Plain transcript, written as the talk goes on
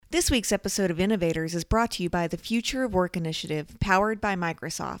This week's episode of Innovators is brought to you by the Future of Work Initiative, powered by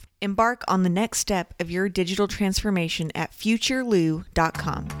Microsoft. Embark on the next step of your digital transformation at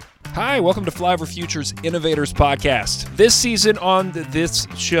futureloo.com. Hi, welcome to Flyover Future's Innovators Podcast. This season on this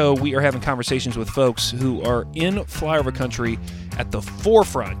show, we are having conversations with folks who are in flyover country at the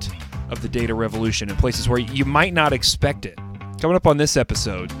forefront of the data revolution in places where you might not expect it. Coming up on this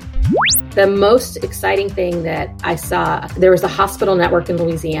episode. The most exciting thing that I saw, there was a hospital network in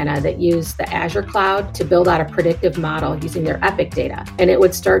Louisiana that used the Azure cloud to build out a predictive model using their Epic data. And it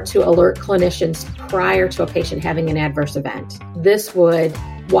would start to alert clinicians prior to a patient having an adverse event. This would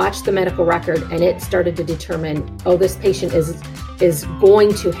watch the medical record and it started to determine, oh, this patient is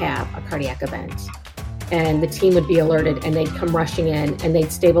going to have a cardiac event. And the team would be alerted and they'd come rushing in and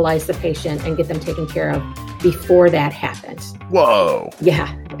they'd stabilize the patient and get them taken care of before that happens. Whoa.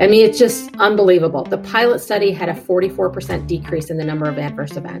 Yeah. I mean, it's just unbelievable. The pilot study had a 44% decrease in the number of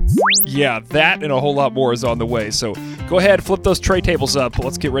adverse events. Yeah, that and a whole lot more is on the way. So go ahead, flip those tray tables up.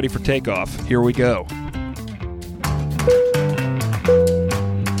 Let's get ready for takeoff. Here we go.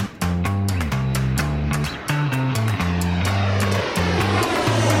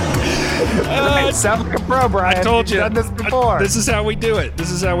 Sounds like a pro, Brian. I told you. You've done this before. This is how we do it. This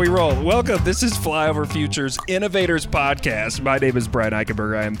is how we roll. Welcome. This is Flyover Future's Innovators Podcast. My name is Brian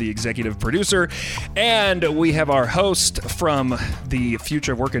Eichenberg. I am the executive producer. And we have our host from the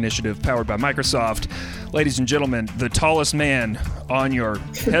Future of Work Initiative powered by Microsoft. Ladies and gentlemen, the tallest man on your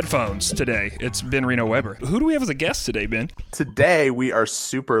headphones today. It's Ben Reno Weber. Who do we have as a guest today, Ben? Today, we are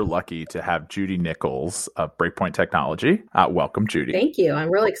super lucky to have Judy Nichols of Breakpoint Technology. Welcome, Judy. Thank you.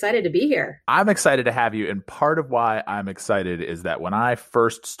 I'm really excited to be here. I'm excited to have you. And part of why I'm excited is that when I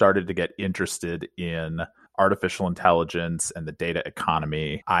first started to get interested in artificial intelligence and the data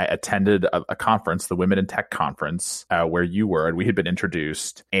economy, I attended a conference, the Women in Tech Conference, where you were, and we had been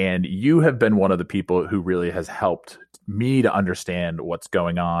introduced. And you have been one of the people who really has helped me to understand what's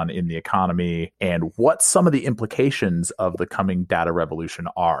going on in the economy and what some of the implications of the coming data revolution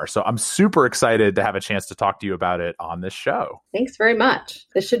are. So I'm super excited to have a chance to talk to you about it on this show. Thanks very much.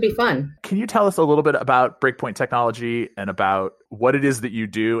 This should be fun. Can you tell us a little bit about Breakpoint Technology and about what it is that you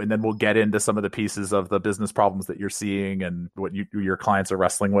do? And then we'll get into some of the pieces of the business problems that you're seeing and what your clients are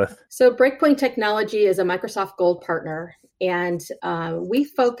wrestling with. So Breakpoint Technology is a Microsoft Gold partner, and we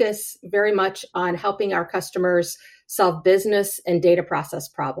focus very much on helping our customers solve business and data process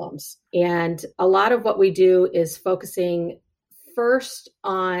problems. And a lot of what we do is focusing first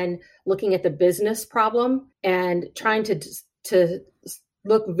on looking at the business problem and trying to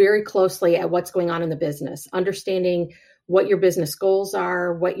look very closely at what's going on in the business, understanding what your business goals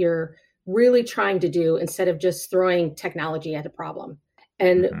are, what you're really trying to do instead of just throwing technology at a problem.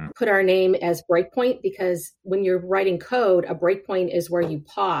 And put our name as Breakpoint because when you're writing code, a breakpoint is where you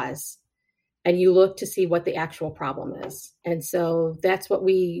pause and you look to see what the actual problem is. And so that's what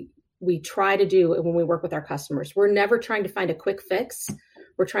we try to do when we work with our customers. We're never trying to find a quick fix.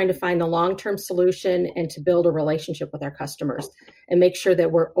 We're trying to find the long-term solution and to build a relationship with our customers and make sure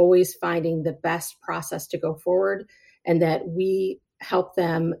that we're always finding the best process to go forward and that we help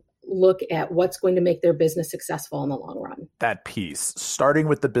them look at what's going to make their business successful in the long run. That piece, starting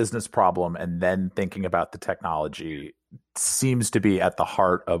with the business problem and then thinking about the technology, seems to be at the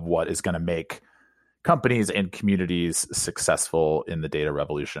heart of what is going to make companies and communities successful in the data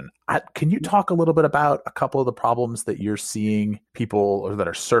revolution. Can you talk a little bit about a couple of the problems that you're seeing people or that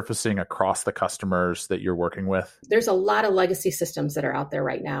are surfacing across the customers that you're working with? There's a lot of legacy systems that are out there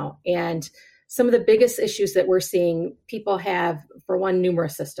right now. And some of the biggest issues that we're seeing, people have, for one,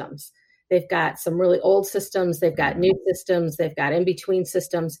 numerous systems. They've got some really old systems, they've got new systems, they've got in-between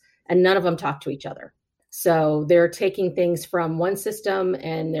systems, and none of them talk to each other. So they're taking things from one system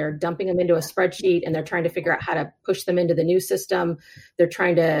and they're dumping them into a spreadsheet and they're trying to figure out how to push them into the new system. They're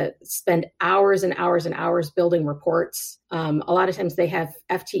trying to spend hours and hours and hours building reports. A lot of times they have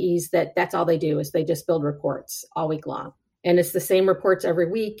FTEs that's all they do is they just build reports all week long. And it's the same reports every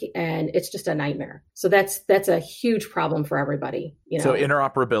week, and it's just a nightmare. So that's a huge problem for everybody. So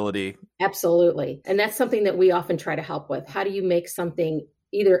interoperability. Absolutely. And that's something that we often try to help with. How do you make something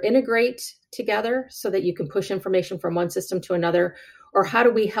either integrate together so that you can push information from one system to another, or how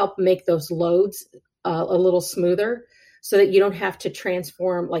do we help make those loads a little smoother so that you don't have to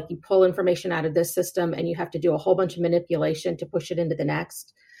transform, like you pull information out of this system and you have to do a whole bunch of manipulation to push it into the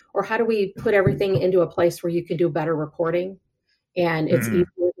next? Or how do we put everything into a place where you can do better reporting and it's easier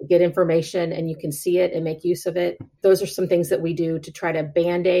to get information and you can see it and make use of it? Those are some things that we do to try to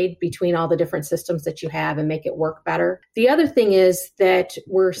band-aid between all the different systems that you have and make it work better. The other thing is that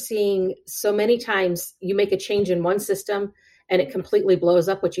we're seeing so many times you make a change in one system and it completely blows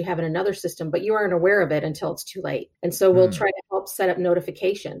up what you have in another system, but you aren't aware of it until it's too late. And so we'll try to help set up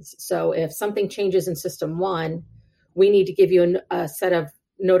notifications. So if something changes in system 1, we need to give you a set of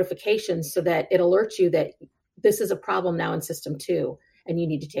notifications so that it alerts you that this is a problem now in system 2 and you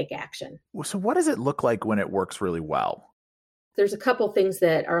need to take action. So what does it look like when it works really well? There's a couple things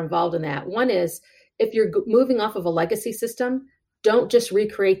that are involved in that. One is if you're moving off of a legacy system, don't just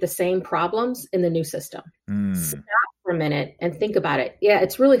recreate the same problems in the new system. Stop for a minute and think about it. Yeah,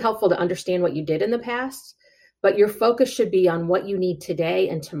 it's really helpful to understand what you did in the past, but your focus should be on what you need today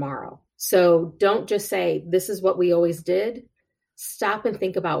and tomorrow. So don't just say, this is what we always did. Stop and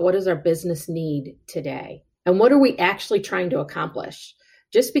think about, what does our business need today? And what are we actually trying to accomplish?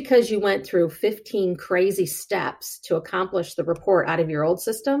 Just because you went through 15 crazy steps to accomplish the report out of your old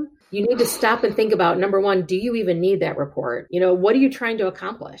system, you need to stop and think about, number one, do you even need that report? What are you trying to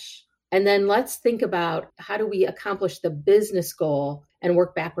accomplish? And then let's think about, how do we accomplish the business goal and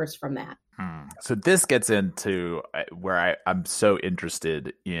work backwards from that? So this gets into where I'm so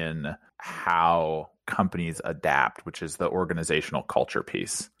interested in how companies adapt, which is the organizational culture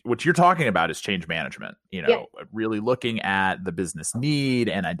piece. What you're talking about is change management, really looking at the business need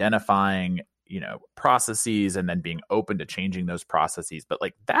and identifying, processes, and then being open to changing those processes. But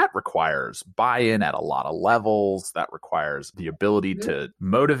that requires buy-in at a lot of levels. That requires the ability to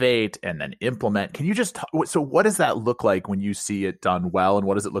motivate and then implement. Can you just, so what does that look like when you see it done well? And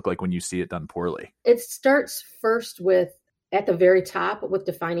what does it look like when you see it done poorly? It starts first with, at the very top, with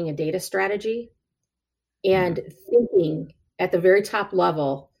defining a data strategy and thinking at the very top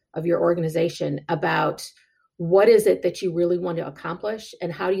level of your organization about what is it that you really want to accomplish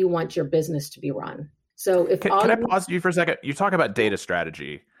and how do you want your business to be run? So can I pause you for a second? You talk about data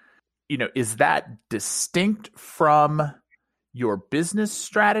strategy. Is that distinct from your business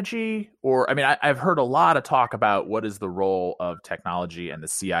strategy? Or, I've heard a lot of talk about what is the role of technology and the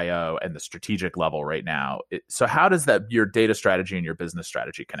CIO and the strategic level right now. So how does your data strategy and your business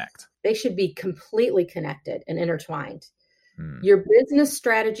strategy connect? They should be completely connected and intertwined. Your business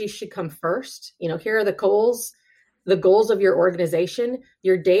strategy should come first. Here are the goals of your organization.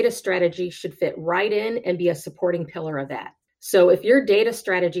 Your data strategy should fit right in and be a supporting pillar of that. So if your data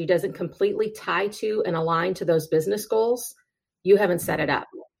strategy doesn't completely tie to and align to those business goals, you haven't set it up.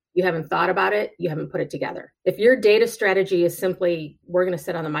 You haven't thought about it. You haven't put it together. If your data strategy is simply, we're going to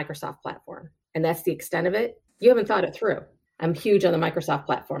sit on the Microsoft platform, and that's the extent of it, you haven't thought it through. I'm huge on the Microsoft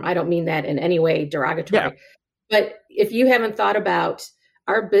platform. I don't mean that in any way derogatory. Yeah. But if you haven't thought about,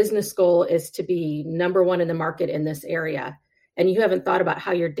 our business goal is to be number one in the market in this area, and you haven't thought about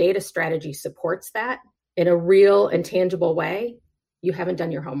how your data strategy supports that in a real and tangible way, you haven't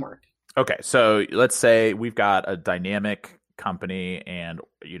done your homework. Okay. So let's say we've got a dynamic company and,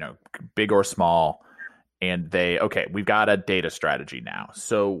 big or small, and we've got a data strategy now.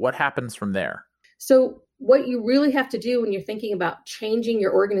 So what happens from there? So what you really have to do when you're thinking about changing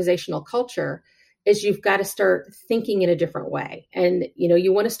your organizational culture is you've got to start thinking in a different way. And,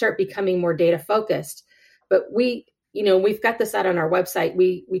 you want to start becoming more data focused. But we've got this out on our website.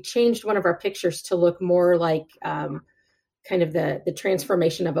 We changed one of our pictures to look more like kind of the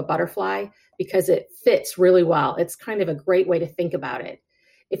transformation of a butterfly, because it fits really well. It's kind of a great way to think about it.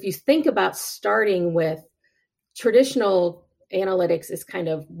 If you think about starting with traditional analytics is kind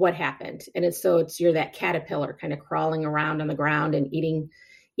of what happened. And you're that caterpillar kind of crawling around on the ground and eating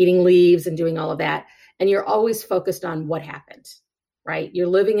leaves and doing all of that. And you're always focused on what happened, right? You're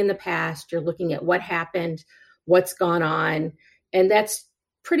living in the past. You're looking at what happened, what's gone on. And that's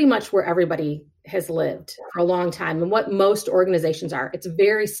pretty much where everybody has lived for a long time. And what most organizations are, it's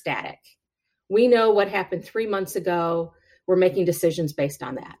very static. We know what happened 3 months ago. We're making decisions based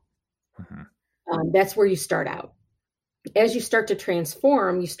on that. That's where you start out. As you start to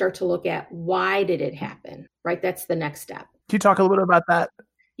transform, you start to look at, why did it happen, right? That's the next step. Can you talk a little bit about that?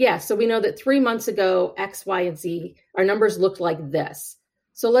 Yeah. So we know that 3 months ago, X, Y, and Z, our numbers looked like this.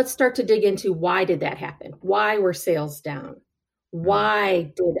 So let's start to dig into, why did that happen? Why were sales down?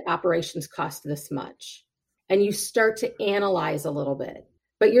 Why did operations cost this much? And you start to analyze a little bit,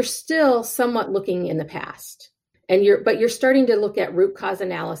 but you're still somewhat looking in the past. But you're starting to look at root cause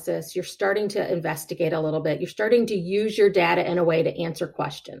analysis. You're starting to investigate a little bit. You're starting to use your data in a way to answer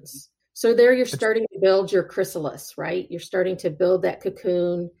questions. So there you're starting to build your chrysalis, right? You're starting to build that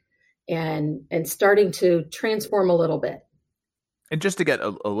cocoon and starting to transform a little bit. And just to get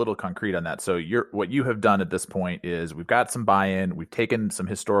a little concrete on that, so what you have done at this point is we've got some buy-in, we've taken some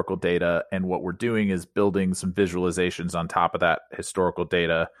historical data, and what we're doing is building some visualizations on top of that historical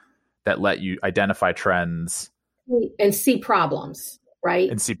data that let you identify trends. And see problems, right?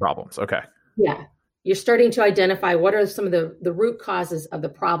 And see problems. Okay. Yeah. You're starting to identify what are some of the root causes of the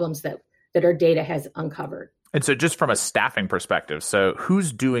problems that our data has uncovered. And so just from a staffing perspective, so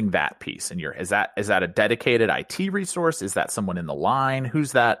who's doing that piece in is that a dedicated IT resource? Is that someone in the line?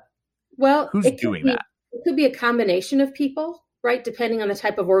 Who's that? Well, who's doing that? It could be a combination of people, right? Depending on the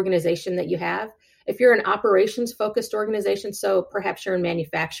type of organization that you have. If you're an operations focused organization, so perhaps you're in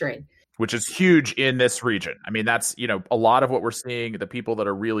manufacturing, which is huge in this region. I mean, that's, a lot of what we're seeing, the people that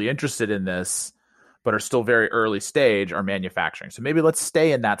are really interested in this, but are still very early stage, are manufacturing. So maybe let's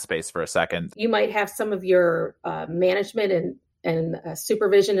stay in that space for a second. You might have some of your management and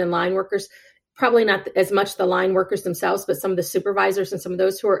supervision and line workers, probably not as much the line workers themselves, but some of the supervisors and some of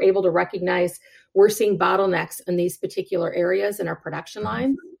those who are able to recognize we're seeing bottlenecks in these particular areas in our production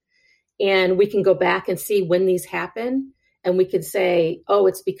lines. And we can go back and see when these happen. And we could say, oh,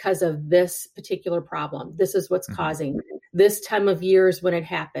 it's because of this particular problem. This is what's causing this time of years when it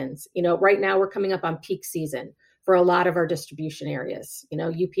happens. Right now we're coming up on peak season for a lot of our distribution areas.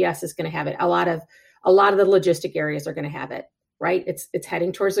 UPS is going to have it. A lot of the logistic areas are going to have it, right? It's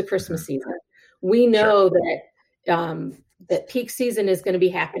heading towards the Christmas season. We know that peak season is going to be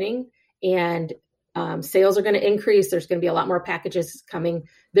happening, and sales are going to increase. There's going to be a lot more packages coming.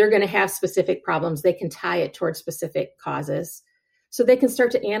 They're going to have specific problems. They can tie it towards specific causes. So they can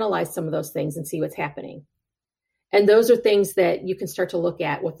start to analyze some of those things and see what's happening. And those are things that you can start to look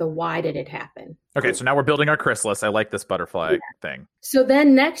at with the why did it happen? Okay, so now we're building our chrysalis. I like this butterfly thing. So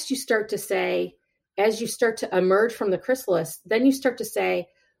then next you start to say, as you start to emerge from the chrysalis, then you start to say,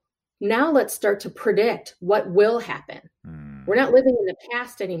 now let's start to predict what will happen. We're not living in the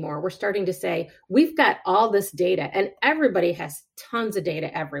past anymore. We're starting to say, we've got all this data, and everybody has tons of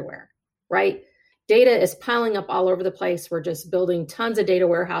data everywhere, right? Data is piling up all over the place. We're just building tons of data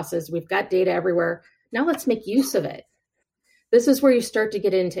warehouses. We've got data everywhere. Now let's make use of it. This is where you start to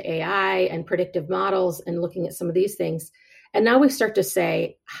get into AI and predictive models and looking at some of these things. And now we start to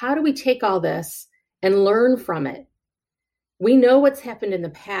say, how do we take all this and learn from it? We know what's happened in the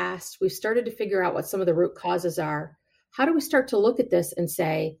past. We've started to figure out what some of the root causes are. How do we start to look at this and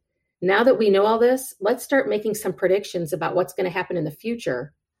say, now that we know all this, let's start making some predictions about what's going to happen in the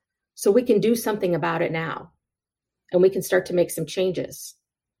future so we can do something about it now, and we can start to make some changes.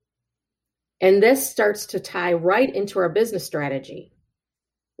 And this starts to tie right into our business strategy,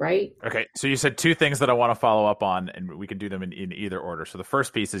 right? Okay, so you said two things that I want to follow up on, and we can do them in either order. So the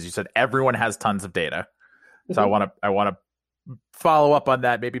first piece is you said everyone has tons of data. So I want to follow up on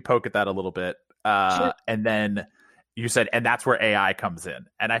that, maybe poke at that a little bit. Sure. And then you said, and that's where AI comes in.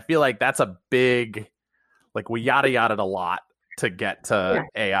 And I feel like that's a big, we yada-yada'd a lot to get to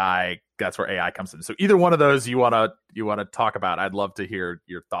AI. That's where AI comes in. So either one of those you want to talk about, I'd love to hear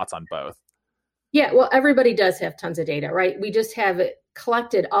your thoughts on both. Yeah, well, everybody does have tons of data, right? We just have it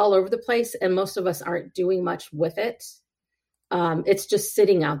collected all over the place, and most of us aren't doing much with it. It's just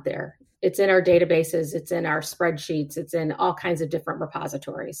sitting out there. It's in our databases. It's in our spreadsheets. It's in all kinds of different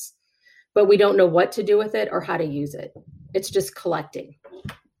repositories. But we don't know what to do with it or how to use it. It's just collecting.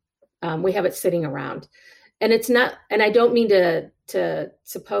 We have it sitting around. And it's not, and I don't mean to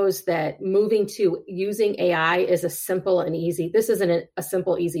suppose that moving to using AI is a simple and easy, this isn't a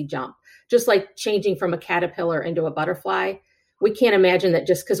simple, easy jump. Just like changing from a caterpillar into a butterfly, we can't imagine that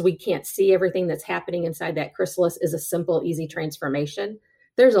just because we can't see everything that's happening inside that chrysalis is a simple, easy transformation.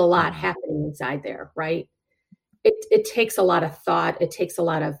 There's a lot happening inside there, right? It takes a lot of thought. It takes a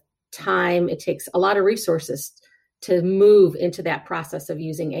lot of time. It takes a lot of resources to move into that process of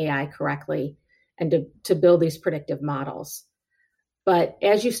using AI correctly and to build these predictive models. But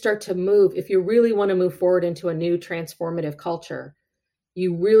as you start to move, if you really want to move forward into a new transformative culture,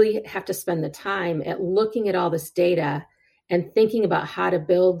 you really have to spend the time at looking at all this data and thinking about how to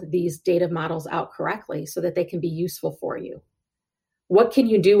build these data models out correctly so that they can be useful for you. What can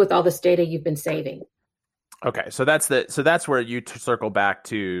you do with all this data you've been saving? Okay, so that's where you circle back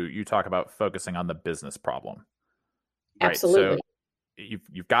to, you talk about focusing on the business problem. Right? Absolutely. So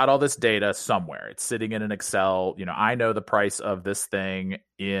you've got all this data somewhere. It's sitting in an Excel. I know the price of this thing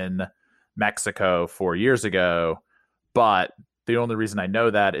in Mexico 4 years ago, but the only reason I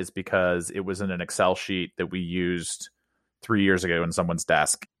know that is because it was in an Excel sheet that we used 3 years ago in someone's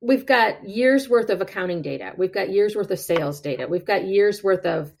desk. We've got years worth of accounting data. We've got years worth of sales data. We've got years worth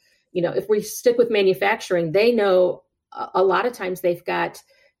of, if we stick with manufacturing, they know a lot of times they've got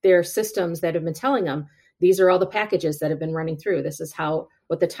their systems that have been telling them, these are all the packages that have been running through. This is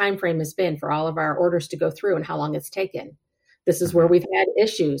what the time frame has been for all of our orders to go through and how long it's taken. This is where we've had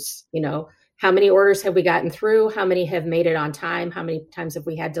issues. How many orders have we gotten through? How many have made it on time? How many times have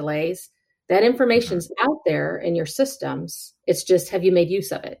we had delays? That information's out there in your systems. It's just, have you made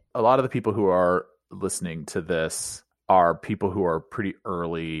use of it? A lot of the people who are listening to this are people who are pretty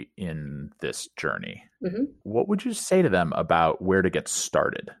early in this journey. Mm-hmm. What would you say to them about where to get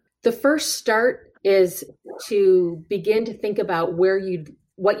started? The first start is to begin to think about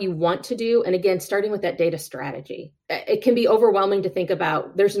what you want to do. And again, starting with that data strategy. It can be overwhelming to think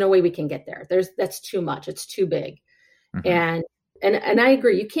about, there's no way we can get there. That's too much. It's too big. Mm-hmm. And I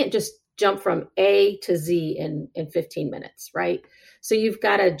agree. You can't just jump from A to Z in 15 minutes, right? So you've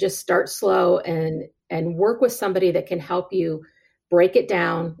got to just start slow and work with somebody that can help you break it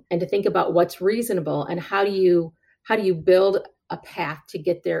down and to think about what's reasonable and how do you build a path to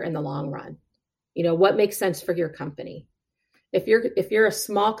get there in the long run. What makes sense for your company. If you're a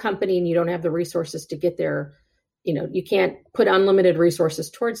small company and you don't have the resources to get there, you can't put unlimited resources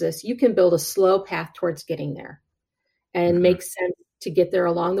towards this. You can build a slow path towards getting there and make sense to get there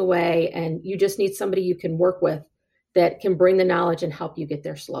along the way. And you just need somebody you can work with that can bring the knowledge and help you get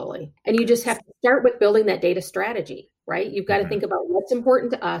there slowly. And you just have to start with building that data strategy, right? You've got to think about what's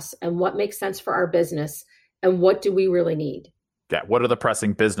important to us and what makes sense for our business and what do we really need. Yeah, what are the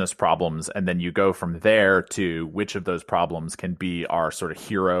pressing business problems? And then you go from there to which of those problems can be our sort of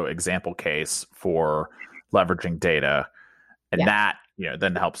hero example case for leveraging data. And that,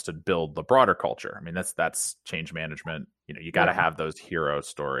 then helps to build the broader culture. I mean, that's change management. You got to have those hero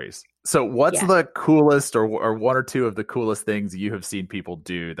stories. So what's the coolest or one or two of the coolest things you have seen people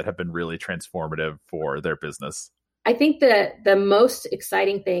do that have been really transformative for their business? I think that the most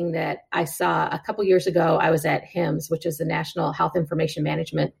exciting thing that I saw a couple years ago, I was at HIMSS, which is the National Health Information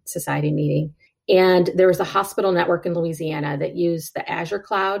Management Society meeting. And there was a hospital network in Louisiana that used the Azure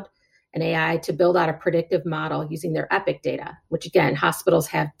cloud and AI to build out a predictive model using their Epic data, which again, hospitals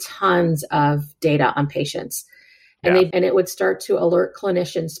have tons of data on patients. And it would start to alert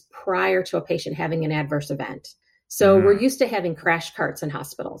clinicians prior to a patient having an adverse event. So we're used to having crash carts in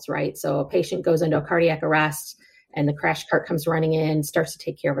hospitals, right? So a patient goes into a cardiac arrest and the crash cart comes running in, starts to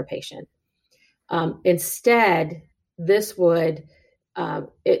take care of a patient. Instead, this would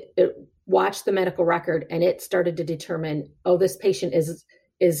it watch the medical record and it started to determine, this patient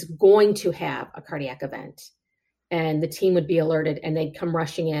is going to have a cardiac event. And the team would be alerted and they'd come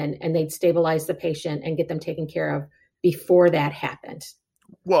rushing in and they'd stabilize the patient and get them taken care of before that happened.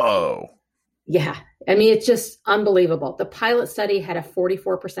 Whoa. Yeah. I mean, it's just unbelievable. The pilot study had a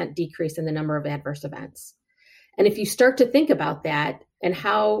 44% decrease in the number of adverse events. And if you start to think about that and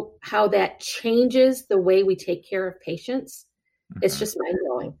how that changes the way we take care of patients, it's just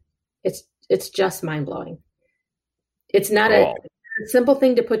mind-blowing. It's just mind-blowing. It's not a simple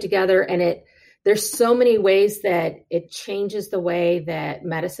thing to put together, and there's so many ways that it changes the way that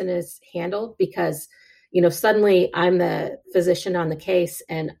medicine is handled because, suddenly I'm the physician on the case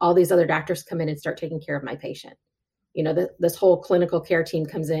and all these other doctors come in and start taking care of my patient. This whole clinical care team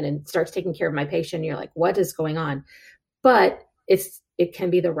comes in and starts taking care of my patient. And you're like, what is going on? But it can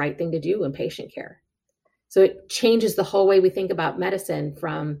be the right thing to do in patient care. So it changes the whole way we think about medicine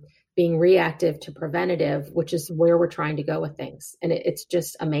from being reactive to preventative, which is where we're trying to go with things. And it's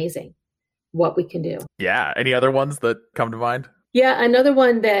just amazing what we can do. Yeah. Any other ones that come to mind? Yeah, another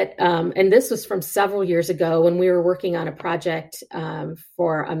one that, and this was from several years ago when we were working on a project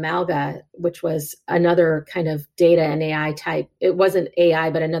for Amalga, which was another kind of data and AI type. It wasn't AI,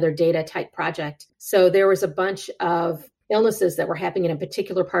 but another data type project. So there was a bunch of illnesses that were happening in a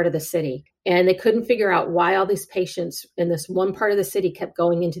particular part of the city. And they couldn't figure out why all these patients in this one part of the city kept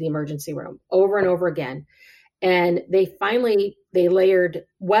going into the emergency room over and over again. And they layered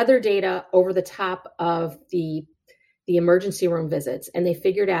weather data over the top of the emergency room visits. And they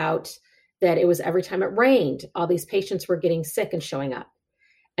figured out that it was every time it rained, all these patients were getting sick and showing up.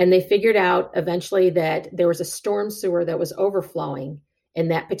 And they figured out eventually that there was a storm sewer that was overflowing in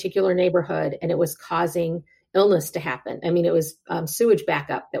that particular neighborhood, and it was causing illness to happen. I mean, it was sewage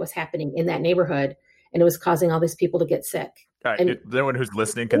backup that was happening in that neighborhood, and it was causing all these people to get sick. No one who's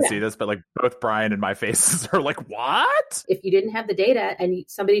listening can see this, but like both Brian and my faces are like, what? If you didn't have the data and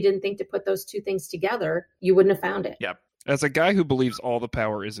somebody didn't think to put those two things together, you wouldn't have found it. Yep. As a guy who believes all the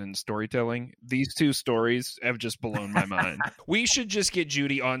power is in storytelling, these two stories have just blown my mind. We should just get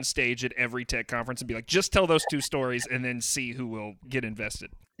Judy on stage at every tech conference and be like, just tell those two stories and then see who will get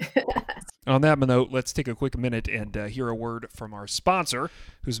invested. On that note, let's take a quick minute and hear a word from our sponsor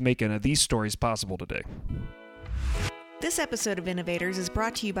who's making these stories possible today. This episode of Innovators is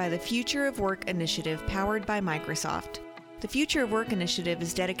brought to you by the Future of Work initiative powered by Microsoft. The Future of Work initiative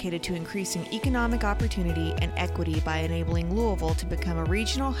is dedicated to increasing economic opportunity and equity by enabling Louisville to become a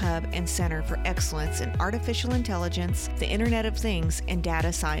regional hub and center for excellence in artificial intelligence, the Internet of Things, and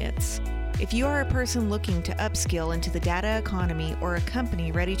data science. If you are a person looking to upskill into the data economy or a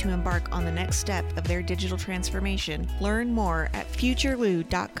company ready to embark on the next step of their digital transformation, learn more at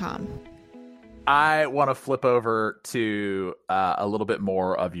futurelou.com. I want to flip over to a little bit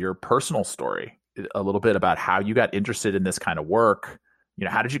more of your personal story, a little bit about how you got interested in this kind of work.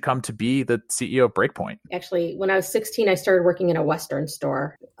 How did you come to be the CEO of Breakpoint? Actually, when I was 16, I started working in a Western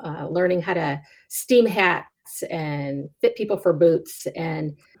store, learning how to steam hats and fit people for boots.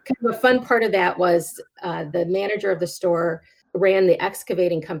 And kind of a fun part of that was the manager of the store ran the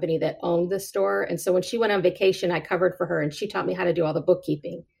excavating company that owned the store. And so when she went on vacation, I covered for her and she taught me how to do all the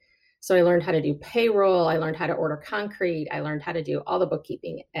bookkeeping. So I learned how to do payroll. I learned how to order concrete. I learned how to do all the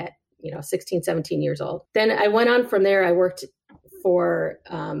bookkeeping at 16, 17 years old. Then I went on from there. I worked for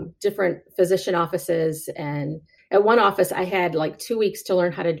different physician offices. And at one office, I had like 2 weeks to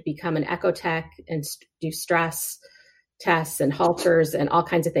learn how to become an echo tech and do stress tests and halters and all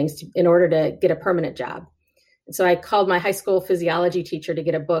kinds of things in order to get a permanent job. And so I called my high school physiology teacher to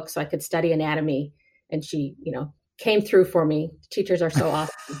get a book so I could study anatomy. And she, came through for me. Teachers are so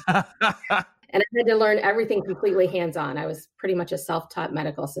awesome. And I had to learn everything completely hands-on. I was pretty much a self-taught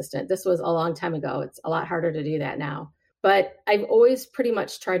medical assistant. This was a long time ago. It's a lot harder to do that now. But I've always pretty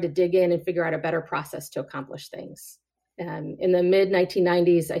much tried to dig in and figure out a better process to accomplish things. In the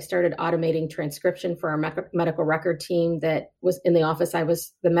mid-1990s, I started automating transcription for our medical record team that was in the office. I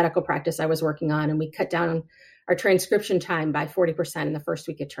was the medical practice I was working on, and we cut down our transcription time by 40% in the first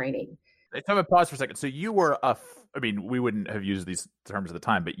week of training. Let's have a pause for a second. So you were we wouldn't have used these terms at the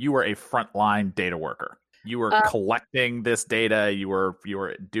time, but you were a frontline data worker. You were collecting this data. You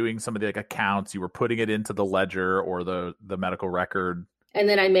were doing some of the accounts. You were putting it into the ledger or the medical record. And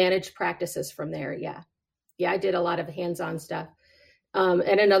then I managed practices from there. Yeah, I did a lot of hands-on stuff.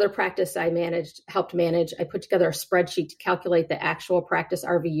 At another practice I helped manage, I put together a spreadsheet to calculate the actual practice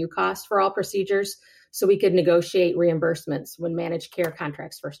RVU cost for all procedures so we could negotiate reimbursements when managed care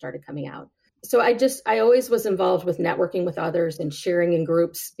contracts first started coming out. So I always was involved with networking with others and sharing in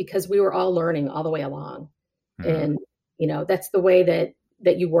groups because we were all learning all the way along. Mm-hmm. And, that's the way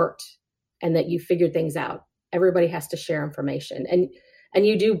that you worked and that you figured things out. Everybody has to share information and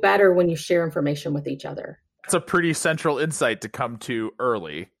you do better when you share information with each other. It's a pretty central insight to come to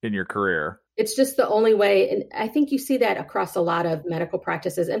early in your career. It's just the only way. And I think you see that across a lot of medical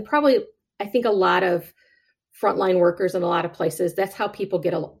practices and probably, I think a lot of frontline workers in a lot of places, that's how people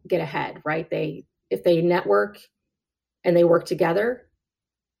get ahead, right? If they network and they work together,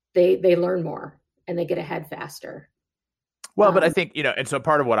 they learn more and they get ahead faster. Well, but I think, and so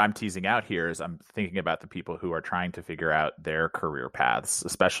part of what I'm teasing out here is I'm thinking about the people who are trying to figure out their career paths,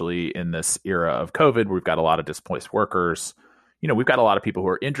 especially in this era of COVID. We've got a lot of displaced workers. We've got a lot of people who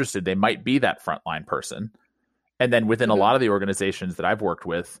are interested. They might be that frontline person. And then within a lot of the organizations that I've worked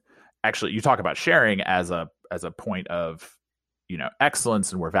with, actually, you talk about sharing as a point of,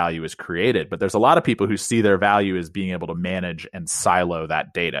 excellence and where value is created. But there's a lot of people who see their value as being able to manage and silo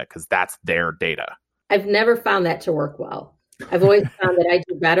that data because that's their data. I've never found that to work well. I've always found that I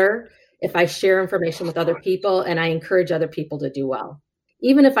do better if I share information with other people and I encourage other people to do well.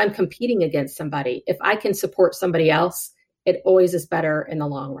 Even if I'm competing against somebody, if I can support somebody else, it always is better in the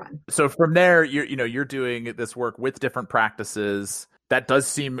long run. So from there, you're doing this work with different practices. That does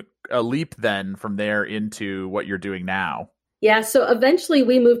seem a leap then from there into what you're doing now. Yeah. So eventually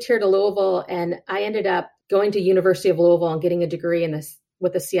we moved here to Louisville and I ended up going to University of Louisville and getting a degree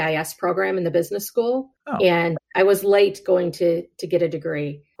with the CIS program in the business school. Oh. And I was late going to get a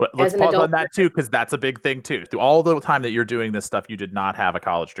degree. Let's pause on that too, because that's a big thing too. Through all the time that you're doing this stuff, you did not have a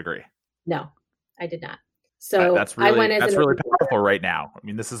college degree. No, I did not. So that's really powerful right now. I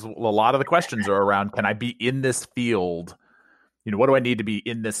mean, this is a lot of the questions are around, can I be in this field? What do I need to be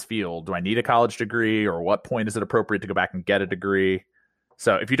in this field? Do I need a college degree, or what point is it appropriate to go back and get a degree?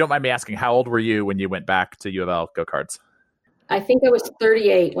 So if you don't mind me asking, how old were you when you went back to U of L, Go Cards? I think I was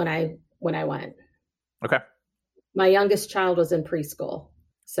 38 when I went. Okay. My youngest child was in preschool.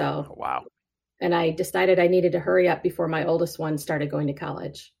 So wow. And I decided I needed to hurry up before my oldest one started going to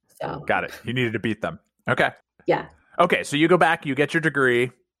college. So got it. You needed to beat them. Okay. Yeah. Okay. So you go back, you get your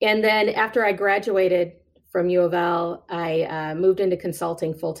degree. And then after I graduated from U of L, I moved into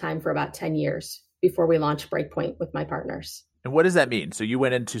consulting full-time for about 10 years before we launched Breakpoint with my partners. And what does that mean? So you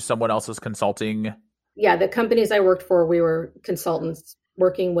went into someone else's consulting? Yeah, the companies I worked for, we were consultants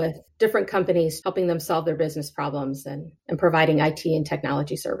working with different companies, helping them solve their business problems and providing IT and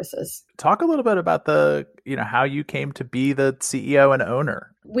technology services. Talk a little bit about how you came to be the CEO and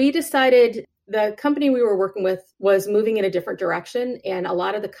owner. We decided the company we were working with was moving in a different direction. And a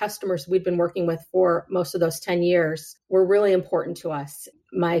lot of the customers we'd been working with for most of those 10 years were really important to us.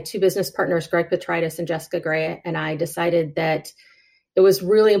 My two business partners, Greg Petritis and Jessica Gray, and I decided that it was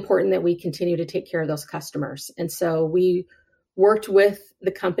really important that we continue to take care of those customers. And so we worked with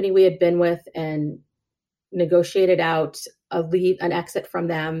the company we had been with and negotiated out an exit from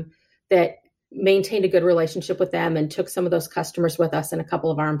them that maintained a good relationship with them and took some of those customers with us and a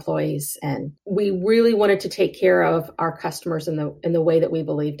couple of our employees. And we really wanted to take care of our customers in the way that we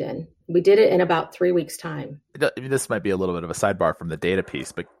believed in. We did it in about 3 weeks' time. This might be a little bit of a sidebar from the data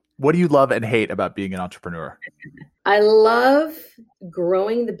piece, but what do you love and hate about being an entrepreneur? I love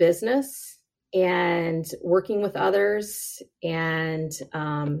growing the business and working with others. And,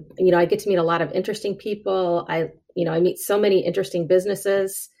 I get to meet a lot of interesting people. I meet so many interesting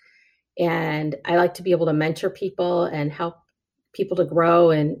businesses. And I like to be able to mentor people and help people to grow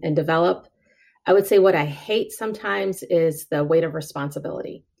and develop. I would say what I hate sometimes is the weight of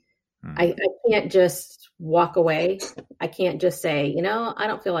responsibility. I can't just walk away. I can't just say, I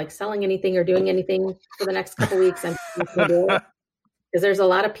don't feel like selling anything or doing anything for the next couple of weeks. I'm going to do it. Because there's a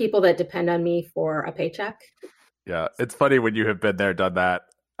lot of people that depend on me for a paycheck. Yeah. It's funny when you have been there, done that,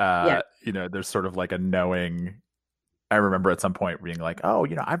 Yeah. There's sort of like a knowing. I remember at some point being like, oh,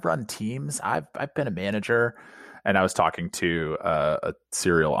 I've run teams. I've been a manager. And I was talking to a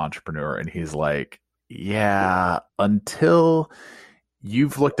serial entrepreneur and he's like, yeah, until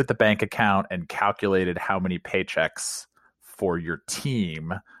you've looked at the bank account and calculated how many paychecks for your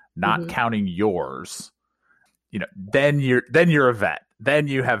team, not counting yours, then you're a vet. Then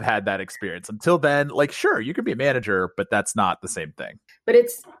you have had that experience. Until then, sure, you could be a manager, but that's not the same thing. But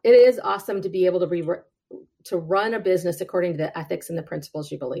it is awesome to be able to run a business according to the ethics and the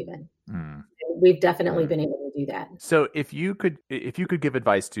principles you believe in. We've definitely been able to do that. So if you could give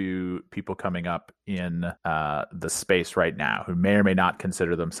advice to people coming up in the space right now who may or may not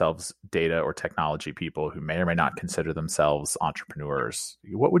consider themselves data or technology people, who may or may not consider themselves entrepreneurs,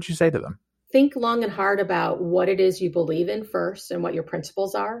 what would you say to them? Think long and hard about what it is you believe in first and what your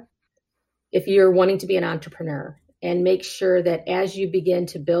principles are. If you're wanting to be an entrepreneur, and make sure that as you begin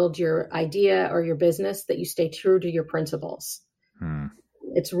to build your idea or your business, that you stay true to your principles.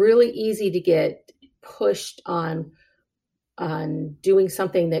 It's really easy to get pushed on doing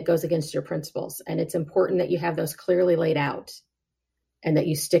something that goes against your principles. And it's important that you have those clearly laid out and that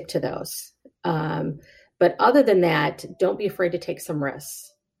you stick to those. But other than that, don't be afraid to take some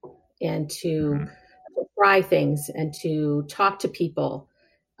risks and to try things and to talk to people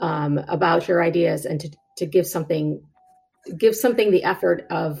about your ideas and to give something the effort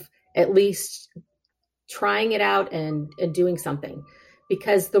of at least trying it out and doing something.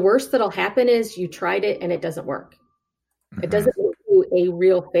 Because the worst that'll happen is you tried it and it doesn't work. It doesn't make you a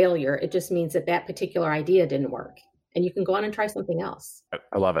real failure. It just means that particular idea didn't work. And you can go on and try something else.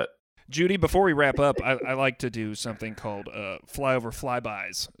 I love it. Judy, before we wrap up, I like to do something called flyover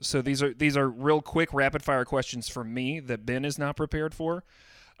flybys. So these are real quick rapid fire questions from me that Ben is not prepared for.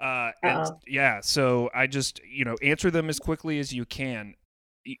 So I just, answer them as quickly as you can.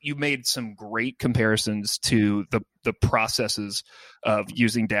 You made some great comparisons to the processes of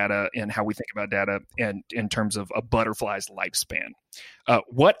using data and how we think about data and in terms of a butterfly's lifespan.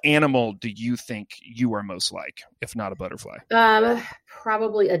 What animal do you think you are most like, if not a butterfly?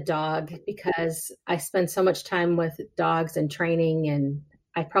 Probably a dog, because I spend so much time with dogs and training, and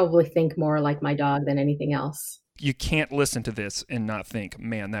I probably think more like my dog than anything else. You can't listen to this and not think,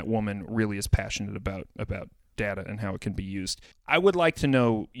 man, that woman really is passionate about data and how it can be used. I would like to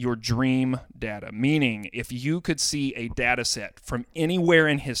know your dream data, meaning if you could see a data set from anywhere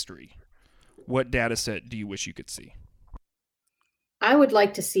in history, what data set do you wish you could see? I would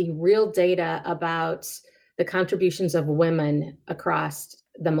like to see real data about the contributions of women across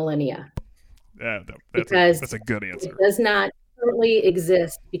the millennia. That's a good answer. It does not currently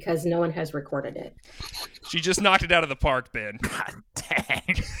exist because no one has recorded it. She just knocked it out of the park, Ben. God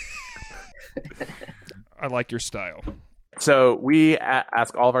dang. I like your style. So we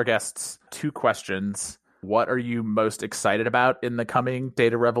ask all of our guests 2 questions. What are you most excited about in the coming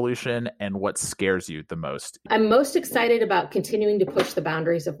data revolution, and what scares you the most? I'm most excited about continuing to push the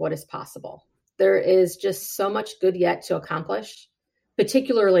boundaries of what is possible. There is just so much good yet to accomplish,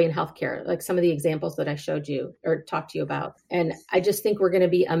 particularly in healthcare, like some of the examples that I showed you or talked to you about. And I just think we're going to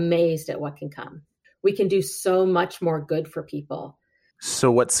be amazed at what can come. We can do so much more good for people.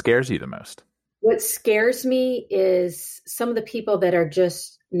 So what scares you the most? What scares me is some of the people that are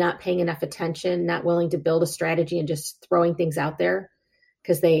just not paying enough attention, not willing to build a strategy and just throwing things out there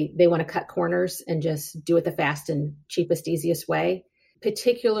because they want to cut corners and just do it the fast and cheapest, easiest way,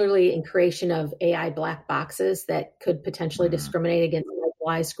 particularly in creation of AI black boxes that could potentially discriminate against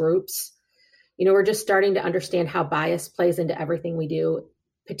marginalized groups. We're just starting to understand how bias plays into everything we do,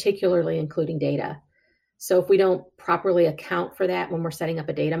 particularly including data. So if we don't properly account for that when we're setting up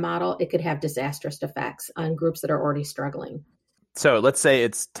a data model, it could have disastrous effects on groups that are already struggling. So let's say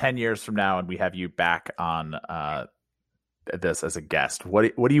it's 10 years from now and we have you back on this as a guest.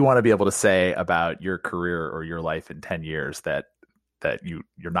 What do you want to be able to say about your career or your life in 10 years that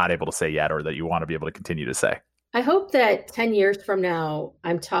you're not able to say yet, or that you want to be able to continue to say? I hope that 10 years from now,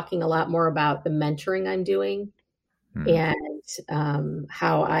 I'm talking a lot more about the mentoring I'm doing and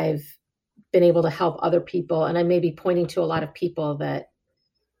how I've been able to help other people. And I may be pointing to a lot of people that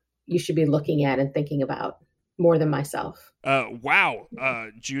you should be looking at and thinking about more than myself. Wow.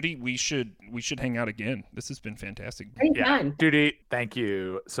 Judy, we should hang out again. This has been fantastic. Anytime. Judy, thank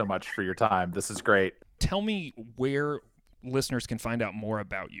you so much for your time. This is great. Tell me where listeners can find out more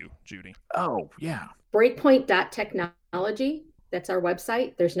about you, Judy. Oh, yeah. Breakpoint.technology. That's our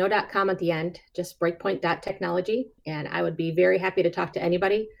website. There's no .com at the end, just breakpoint.technology. And I would be very happy to talk to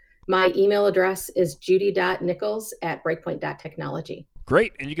anybody. My email address is judy.nichols@breakpoint.technology.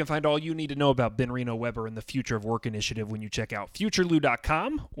 Great. And you can find all you need to know about Ben Reno Weber and the Future of Work initiative when you check out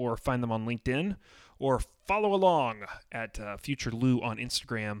futurelu.com or find them on LinkedIn, or follow along at FutureLou on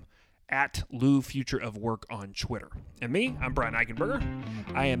Instagram, at Lou Future of Work on Twitter. And me, I'm Brian Eichenberger.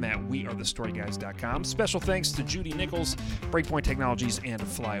 I am at wearethestoryguys.com. Special thanks to Judy Nichols, Breakpoint Technologies, and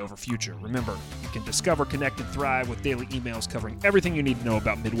Flyover Future. Remember, you can discover, connect, and thrive with daily emails covering everything you need to know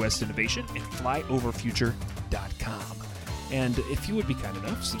about Midwest innovation at flyoverfuture.com. And if you would be kind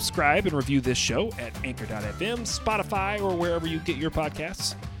enough, subscribe and review this show at anchor.fm, Spotify, or wherever you get your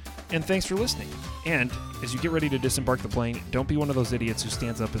podcasts. And thanks for listening. And as you get ready to disembark the plane, don't be one of those idiots who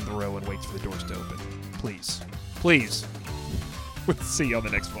stands up in the row and waits for the doors to open. Please. Please. We'll see you on the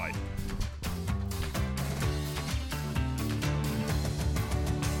next flight.